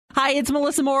Hi, it's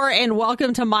Melissa Moore, and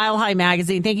welcome to Mile High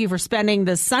Magazine. Thank you for spending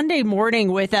the Sunday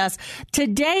morning with us.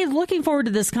 Today, looking forward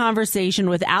to this conversation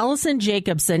with Allison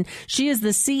Jacobson. She is the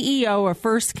CEO of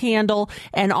First Candle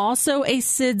and also a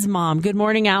SIDS mom. Good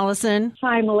morning, Allison.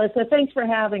 Hi, Melissa. Thanks for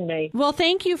having me. Well,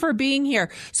 thank you for being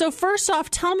here. So first off,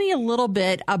 tell me a little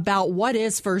bit about what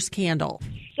is First Candle.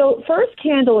 So First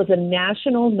Candle is a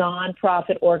national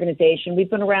nonprofit organization. We've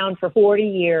been around for 40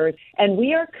 years, and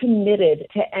we are committed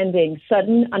to ending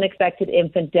sudden, unexpected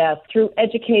infant death through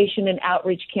education and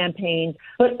outreach campaigns,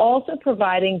 but also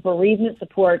providing bereavement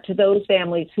support to those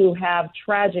families who have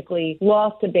tragically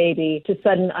lost a baby to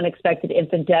sudden, unexpected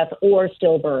infant death or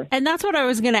stillbirth. And that's what I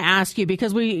was going to ask you,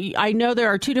 because I know there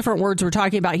are two different words we're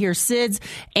talking about here, SIDS,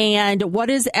 and what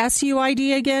is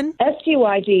SUID again?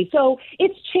 SUID. So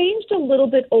it's changed a little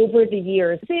bit over the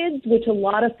years. SIDS, which a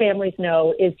lot of families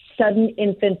know, is sudden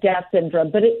infant death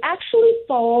syndrome, but it actually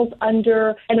falls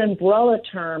under an umbrella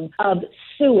term of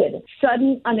SUID,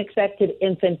 sudden unexpected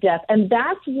infant death. And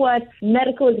that's what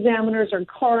medical examiners or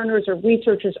coroners or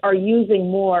researchers are using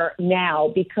more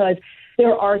now, because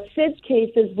there are SIDS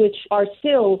cases which are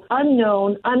still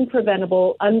unknown,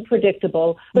 unpreventable,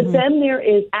 unpredictable, but then there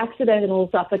is accidental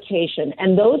suffocation.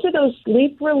 And those are those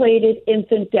sleep-related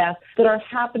infant deaths that are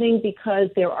happening because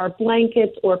there are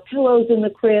blankets or pillows in the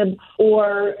crib,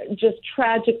 or just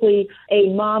tragically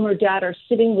a mom or dad are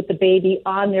sitting with the baby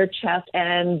on their chest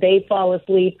and they fall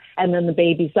asleep and then the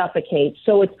baby suffocates.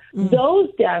 So it's those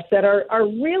deaths that are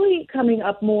really coming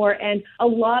up more, and a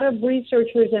lot of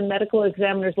researchers and medical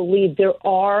examiners believe there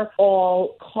are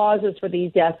all causes for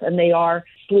these deaths, and they are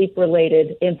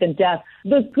sleep-related infant death.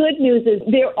 The good news is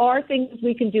there are things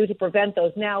we can do to prevent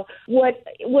those. Now, what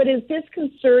is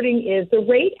disconcerting is the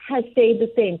rate has stayed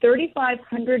the same.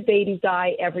 3,500 babies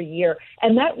die every year,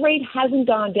 and that rate hasn't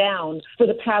gone down for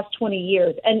the past 20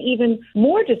 years. And even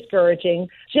more discouraging,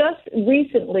 just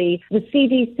recently, the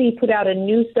CDC put out a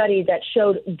new study that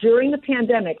showed during the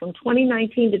pandemic, from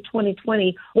 2019 to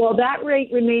 2020, while that rate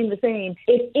remained the same,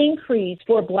 it increased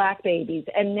for Black babies,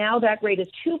 and now that rate is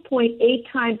 2.8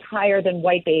 times higher than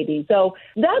white babies. So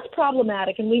that's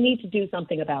problematic, and we need to do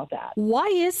something about that. Why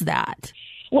is that?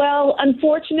 Well,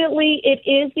 unfortunately, it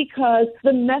is because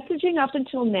the messaging up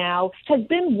until now has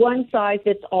been one size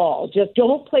fits all. Just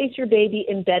don't place your baby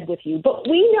in bed with you. But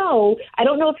we know, I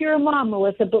don't know if you're a mom,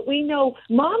 Melissa, but we know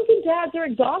moms and dads are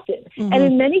exhausted. And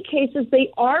in many cases,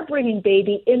 they are bringing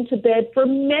baby into bed for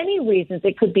many reasons.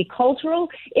 It could be cultural.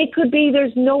 It could be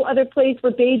there's no other place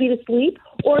for baby to sleep,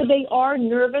 or they are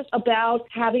nervous about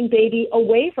having baby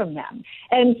away from them.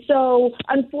 And so,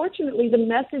 unfortunately, the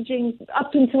messaging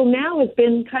up until now has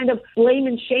been kind of blame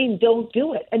and shame, don't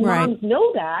do it. And moms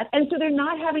know that. And so they're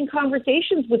not having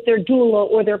conversations with their doula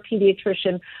or their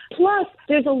pediatrician. Plus,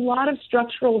 there's a lot of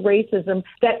structural racism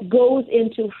that goes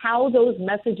into how those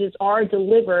messages are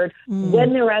delivered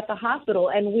when they're at the hospital.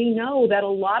 And we know that a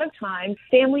lot of times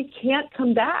families can't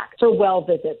come back for well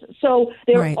visits. So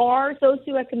there are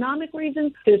socioeconomic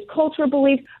reasons, there's cultural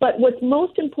beliefs, but what's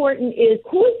most important is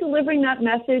who is delivering that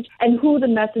message and who the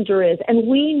messenger is. And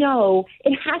we know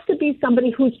it has to be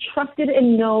somebody who's trusted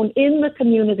and known in the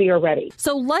community already.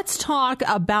 So let's talk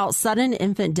about sudden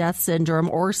infant death syndrome,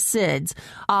 or SIDS.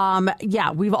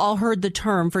 We've all heard the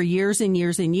term for years and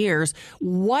years and years.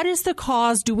 What is the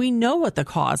cause? Do we know what the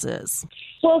cause is?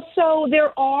 Well, so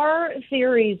there are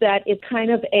theories that it's kind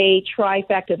of a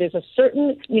trifecta. There's a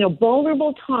certain,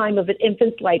 vulnerable time of an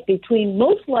infant's life between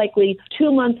most likely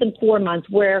 2 months and 4 months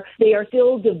where they are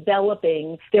still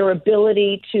developing their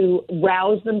ability to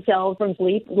rouse themselves from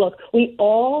sleep. Look, we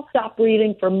all stop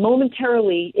breathing for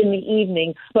momentarily in the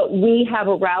evening, but we have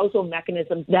arousal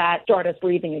mechanisms that start us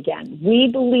breathing again. We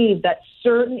believe that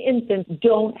certain infants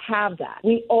don't have that.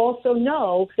 We also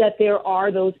know that there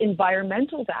are those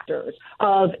environmental factors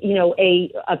of,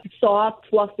 a soft,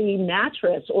 fluffy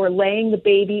mattress, or laying the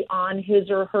baby on his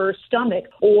or her stomach,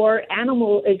 or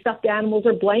stuffed animals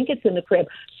or blankets in the crib.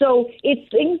 So it's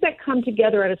things that come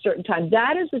together at a certain time.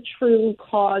 That is the true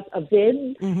cause of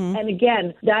SIDS. And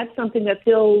again, that's something that's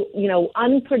still,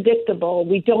 unpredictable.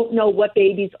 We don't know what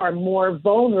babies are more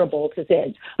vulnerable to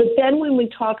SIDS. But then when we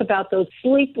talk about those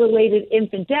sleep-related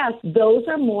infant deaths, those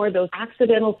are more those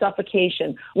accidental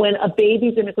suffocation, when a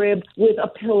baby's in a crib with a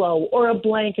pillow or a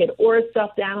blanket or a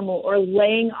stuffed animal, or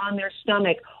laying on their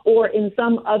stomach, or in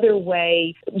some other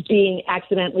way being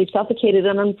accidentally suffocated.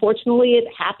 And unfortunately, usually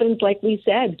it happens, like we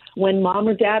said, when mom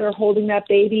or dad are holding that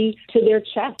baby to their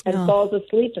chest and falls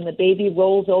asleep and the baby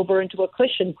rolls over into a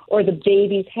cushion or the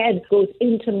baby's head goes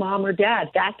into mom or dad.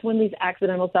 That's when these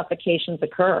accidental suffocations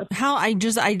occur. I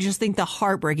just think the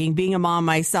heartbreaking, being a mom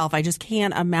myself, I just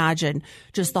can't imagine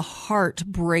just the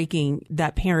heartbreaking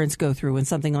that parents go through when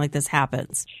something like this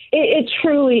happens. It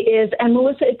truly is. And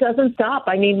Melissa, it doesn't stop.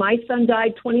 I mean, my son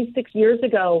died 26 years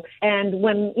ago. And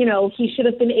when, he should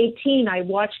have been 18, I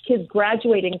watched kids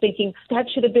graduating thinking that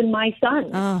should have been my son.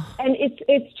 Oh. And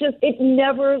it's just, it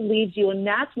never leaves you. And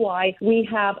that's why we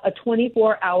have a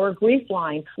 24-hour grief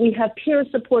line. We have peer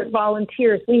support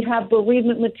volunteers. We have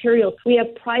bereavement materials. We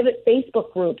have private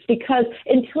Facebook groups, because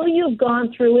until you've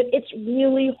gone through it, it's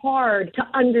really hard to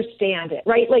understand it,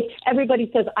 right? Like everybody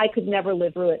says, I could never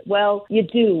live through it. Well, you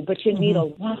do, but you need a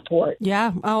lot for it.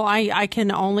 Yeah. Oh, I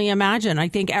can only imagine. I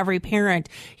think every parent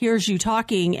hears you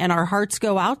talking and our hearts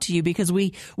go out to you, because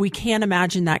we can't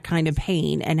imagine that kind of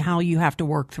pain and how you have to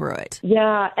work through it.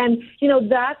 Yeah. And,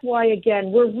 that's why,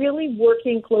 again, we're really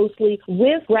working closely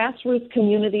with grassroots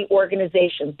community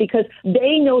organizations, because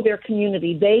they know their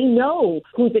community. They know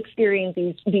who's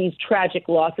experiencing these tragic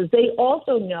losses. They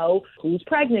also know who's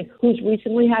pregnant, who's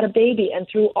recently had a baby. And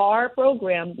through our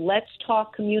program, Let's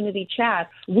Talk Community Chat,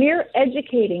 we're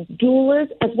educating doulas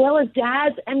as well as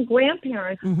dads and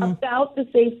grandparents about the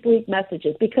safe sleep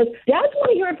messages, because dads want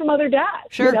to hear it from other dads.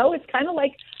 Sure. It's kind of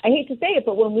like, I hate to say it,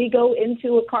 but when we go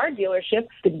into a car dealership,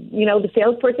 the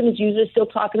salesperson is usually still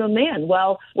talking to a man.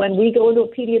 Well, when we go into a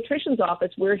pediatrician's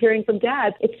office, we're hearing from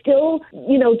dads. It's still,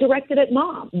 directed at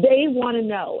mom. They want to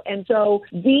know. And so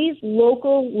these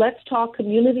local Let's Talk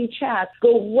community chats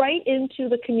go right into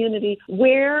the community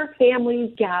where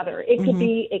families gather. It could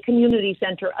be a community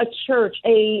center, a church,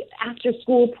 a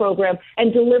after-school program,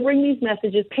 and delivering these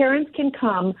messages. Parents can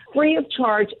come free of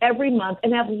charge every month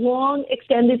and have long,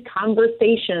 extended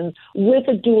conversations with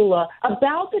a doula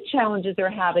about the challenges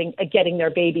they're having at getting their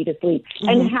baby to sleep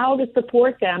and how to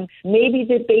support them. Maybe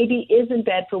the baby is in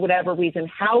bed for whatever reason.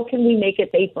 How can we make it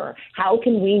safer? How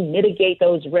can we mitigate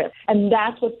those risks? And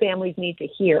that's what families need to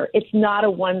hear. It's not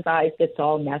a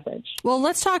one-size-fits-all message. Well,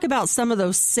 let's talk about some of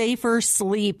those safer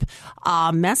sleep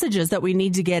messages that we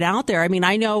need to get out there. I mean,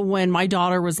 I know when my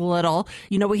daughter was little,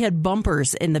 we had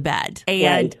bumpers in the bed.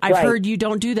 And I've heard you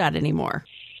don't do that anymore.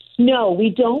 No, we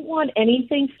don't want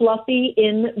anything fluffy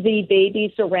in the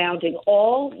baby surrounding.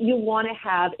 All you want to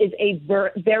have is a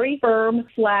very firm,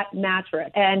 flat mattress.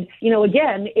 And,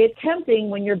 again, it's tempting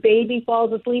when your baby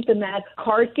falls asleep in that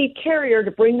car seat carrier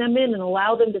to bring them in and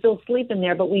allow them to still sleep in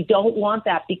there. But we don't want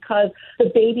that, because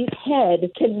the baby's head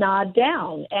can nod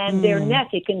down and their neck,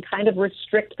 it can kind of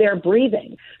restrict their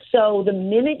breathing. So the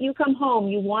minute you come home,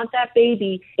 you want that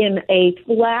baby in a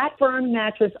flat, firm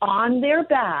mattress on their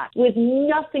back with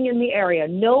nothing in the area.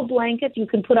 No blankets. You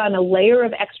can put on a layer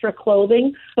of extra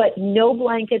clothing, but no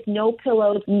blankets, no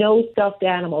pillows, no stuffed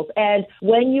animals. And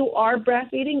when you are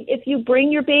breastfeeding, if you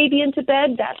bring your baby into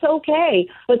bed, that's okay.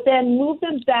 But then move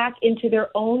them back into their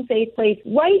own safe place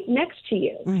right next to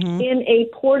you in a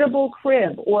portable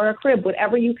crib or a crib,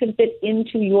 whatever you can fit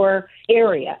into your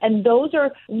area. And those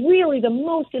are really the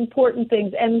most important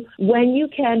things. And when you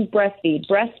can breastfeed,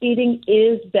 breastfeeding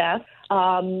is best.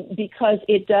 Because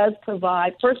it does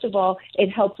provide, first of all, it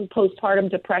helps with postpartum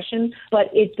depression, but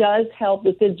it does help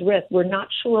with FIDS risk. We're not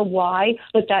sure why,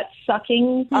 but that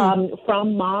sucking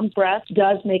from mom's breast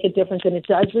does make a difference, and it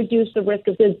does reduce the risk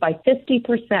of FIDS by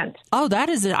 50%. Oh, that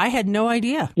is it. I had no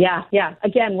idea. Yeah.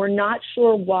 Again, we're not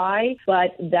sure why,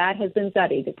 but that has been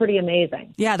studied. It's pretty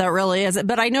amazing. Yeah, that really is.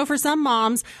 But I know for some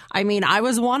moms, I mean, I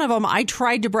was one of them. I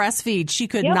tried to breastfeed. She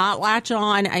could not latch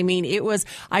on. I mean,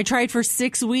 I tried for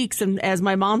 6 weeks, and as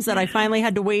my mom said, I finally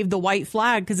had to wave the white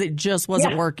flag because it just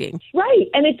wasn't working.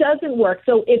 Right. And it doesn't work.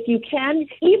 So if you can,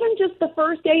 even just the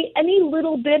first day, any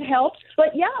little bit helps.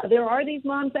 But there are these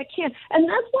moms that can't. And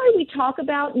that's why we talk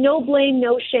about no blame,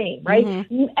 no shame, right?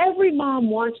 Every mom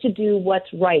wants to do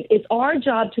what's right. It's our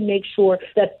job to make sure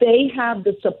that they have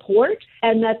the support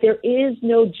and that there is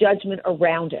no judgment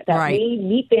around it, that we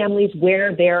meet families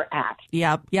where they're at.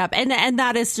 Yep. And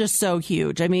that is just so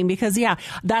huge. I mean, because,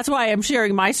 that's why I'm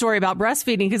sharing my story about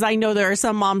breastfeeding, because I know there are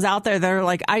some moms out there that are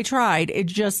like, I tried, it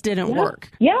just didn't work.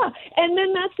 Yeah. And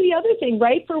then that's the other thing,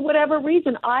 right? For whatever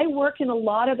reason, I work in a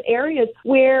lot of areas areas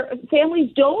where families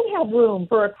don't have room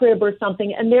for a crib or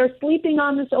something, and they're sleeping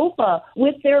on the sofa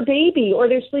with their baby, or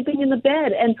they're sleeping in the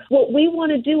bed. And what we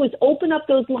want to do is open up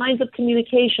those lines of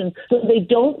communication so they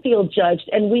don't feel judged,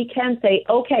 and we can say,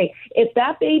 okay, if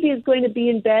that baby is going to be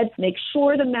in bed, make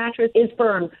sure the mattress is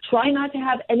firm. Try not to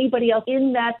have anybody else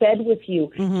in that bed with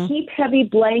you. Keep heavy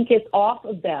blankets off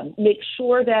of them. Make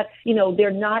sure that,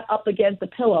 they're not up against the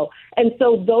pillow. And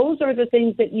so those are the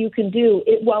things that you can do.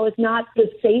 While it's not the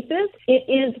safest, it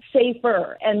is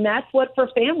safer. And that's what, for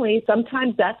families,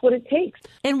 sometimes that's what it takes.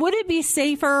 And would it be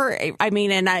safer? I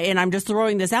mean, and I'm just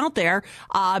throwing this out there.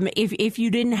 If you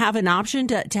didn't have an option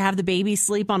to have the baby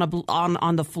sleep on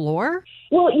the floor?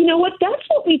 Well, you know what? That's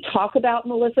what we talk about,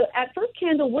 Melissa. At First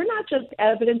Candle, we're not just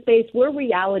evidence-based, we're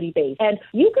reality-based. And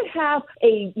you could have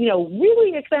a,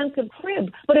 really expensive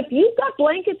crib, but if you've got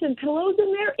blankets and pillows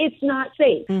in there, it's not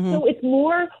safe. So it's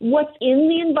more what's in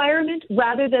the environment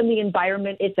rather than the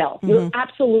environment itself. You're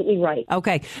absolutely right.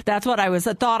 Okay. That's what I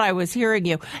thought I was hearing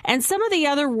you. And some of the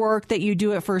other work that you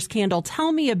do at First Candle,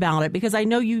 tell me about it, because I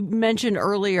know you mentioned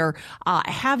earlier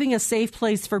having a safe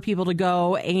place for people to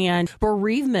go and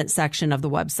bereavement section of the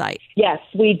website. Yes,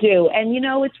 we do. And,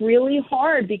 it's really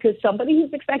hard because somebody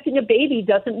who's expecting a baby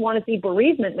doesn't want to see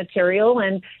bereavement material,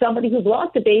 and somebody who's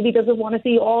lost a baby doesn't want to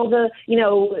see all the,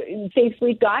 safe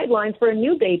sleep guidelines for a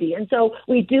new baby. And so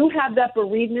we do have that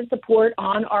bereavement support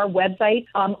on our website.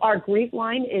 Our grief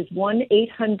line is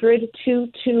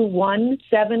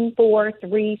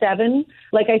 1-800-221-7437.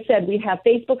 Like I said, we have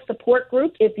Facebook support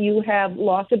groups if you have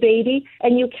lost a baby,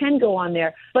 and you can go on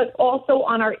there. But also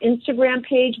on our Instagram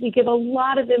page, we give a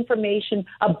lot of information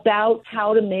about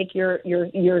how to make your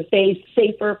space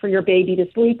safer for your baby to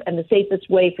sleep and the safest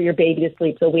way for your baby to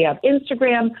sleep. So we have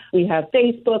Instagram, we have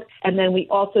Facebook, and then we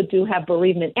also do have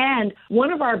bereavement. And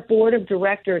one of our board of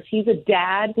directors, he's a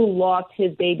dad who lost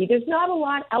his baby. There's not a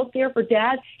lot out there for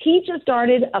dads. He just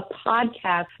started a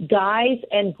podcast, Guys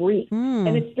and Grief.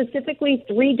 And it's specifically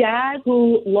 3 dads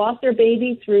who lost their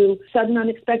baby through sudden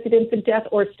unexpected infant death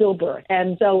or stillbirth.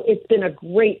 And so it's been a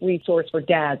great resource for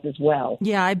dads as well.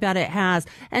 Yeah, I bet it has.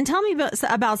 And tell me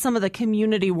about some of the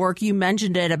community work. You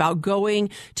mentioned it about going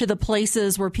to the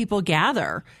places where people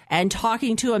gather and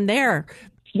talking to them there.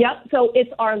 Yep. So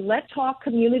it's our Let's Talk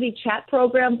community chat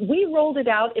program. We rolled it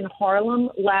out in Harlem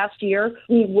last year.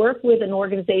 We work with an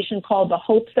organization called the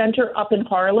Hope Center up in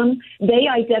Harlem. They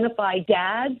identify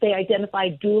dads, they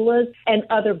identify doulas, and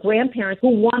other grandparents who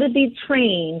want to be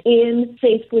trained in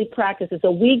safe sleep practices.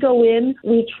 So we go in,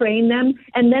 we train them,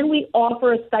 and then we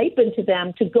offer a stipend to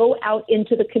them to go out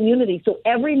into the community. So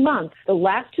every month, the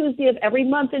last Tuesday of every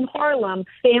month in Harlem,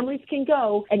 families can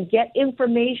go and get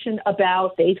information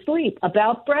about safe sleep,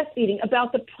 about breastfeeding,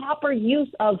 about the proper use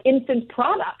of infant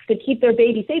products to keep their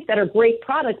baby safe that are great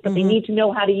products, but they need to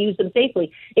know how to use them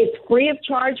safely. It's free of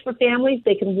charge for families.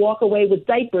 They can walk away with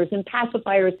diapers and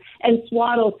pacifiers and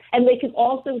swaddles, and they can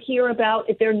also hear about,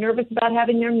 if they're nervous about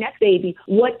having their next baby,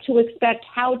 what to expect,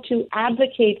 how to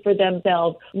advocate for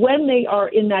themselves when they are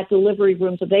in that delivery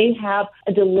room so they have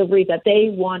a delivery that they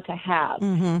want to have.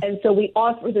 And so we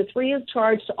offer this free of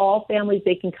charge to all families.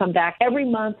 They can come back every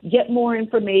month, get more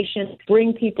information,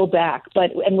 bring people back.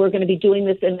 And we're going to be doing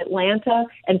this in Atlanta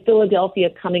and Philadelphia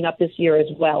coming up this year as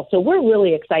well. So we're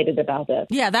really excited about this.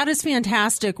 Yeah, that is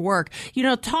fantastic work.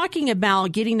 Talking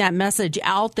about getting that message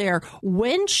out there,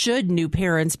 when should new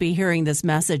parents be hearing this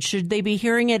message? Should they be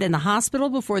hearing it in the hospital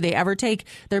before they ever take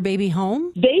their baby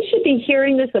home? They should be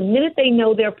hearing this the minute they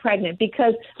know they're pregnant,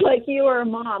 because like you or a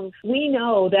mom, we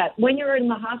know that when you're in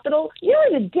the hospital, you're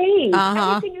in a daze.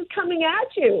 Everything is coming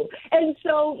at you. And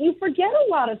so you forget a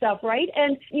lot of stuff, right?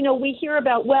 And, we hear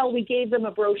about, we gave them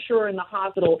a brochure in the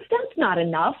hospital. That's not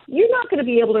enough. You're not going to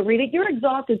be able to read it. You're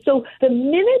exhausted. So the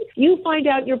minute you find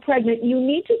out you're pregnant, you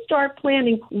need to start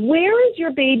planning, where is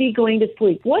your baby going to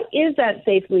sleep? What is that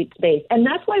safe sleep space? And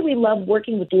that's why we love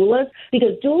working with doulas,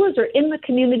 because doulas are in the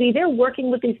community. They're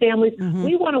working with these families.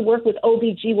 We want to work with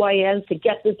OBGYNs to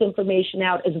get this information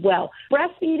out as well.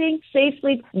 Breastfeeding, safe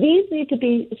sleep, these need to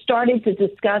be started to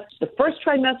discuss the first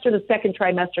trimester, the second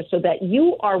trimester, so that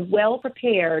you are well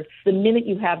prepared the minute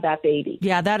you have that baby.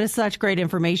 Yeah, that is such great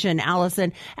information,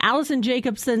 Allison. Allison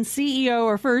Jacobson,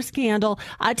 CEO of First Candle.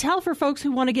 Tell for folks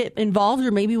who want to get involved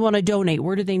or maybe want to donate,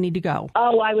 where do they need to go?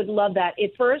 Oh, I would love that.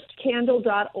 It's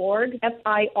firstcandle.org,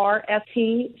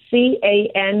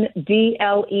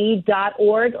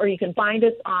 FIRSTCANDLE.org, or you can find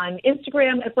us on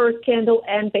Instagram at First Candle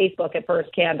and Facebook at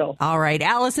First Candle. All right,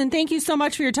 Allison, thank you so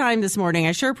much for your time this morning.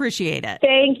 I sure appreciate it.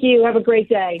 Thank you. Have a great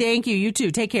day. Thank you. You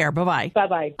too. Take care. Bye-bye.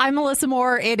 Bye-bye. I'm Melissa some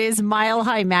more. It is Mile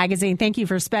High Magazine. Thank you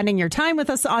for spending your time with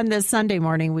us on this Sunday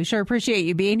morning. We sure appreciate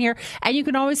you being here. And you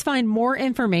can always find more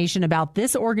information about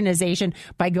this organization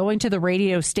by going to the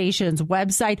radio station's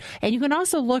website. And you can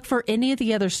also look for any of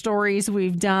the other stories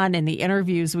we've done and the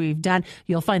interviews we've done.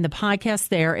 You'll find the podcast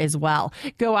there as well.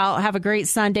 Go out, have a great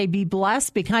Sunday. Be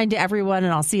blessed, be kind to everyone,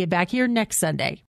 and I'll see you back here next Sunday.